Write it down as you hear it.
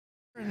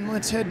And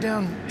let's head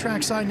down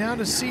trackside now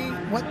to see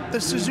what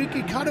the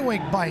Suzuki Cutaway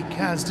bike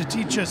has to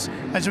teach us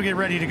as we get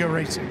ready to go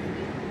racing.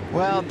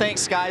 Well,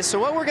 thanks, guys. So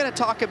what we're going to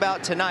talk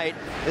about tonight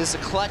is the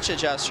clutch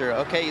adjuster.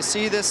 Okay, you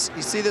see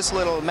this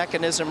little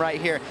mechanism right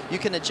here. You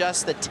can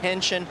adjust the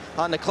tension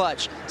on the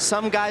clutch.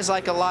 Some guys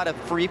like a lot of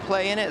free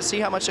play in it. See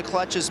how much the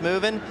clutch is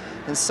moving?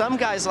 And some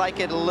guys like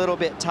it a little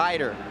bit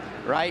tighter,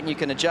 right? And you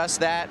can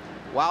adjust that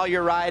while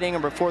you're riding or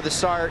before the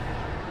start.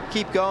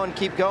 Keep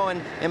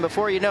going, and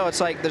before you know, it's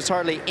like there's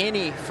hardly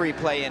any free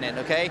play in it,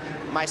 okay?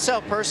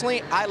 Myself,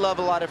 personally, I love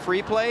a lot of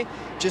free play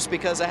just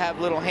because I have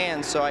little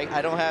hands, so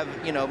I don't have,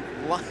 you know,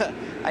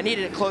 I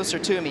needed it closer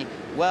to me.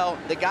 Well,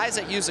 the guys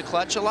that use the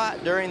clutch a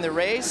lot during the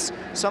race,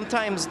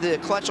 sometimes the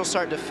clutch will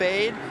start to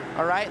fade,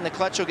 all right, and the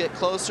clutch will get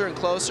closer and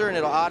closer, and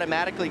it'll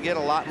automatically get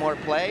a lot more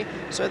play.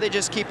 So they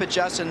just keep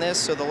adjusting this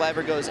so the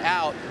lever goes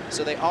out,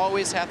 so they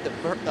always have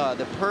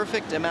the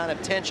perfect amount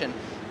of tension.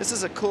 This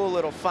is a cool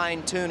little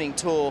fine-tuning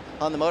tool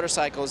on the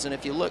motorcycles, and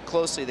if you look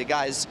closely, the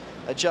guys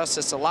adjust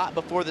this a lot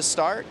before the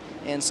start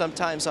and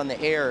sometimes on the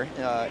air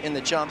in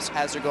the jumps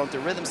as they're going through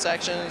rhythm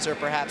sections or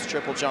perhaps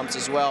triple jumps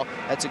as well.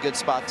 That's a good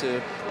spot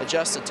to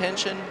adjust the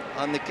tension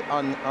on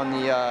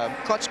the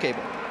clutch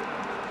cable.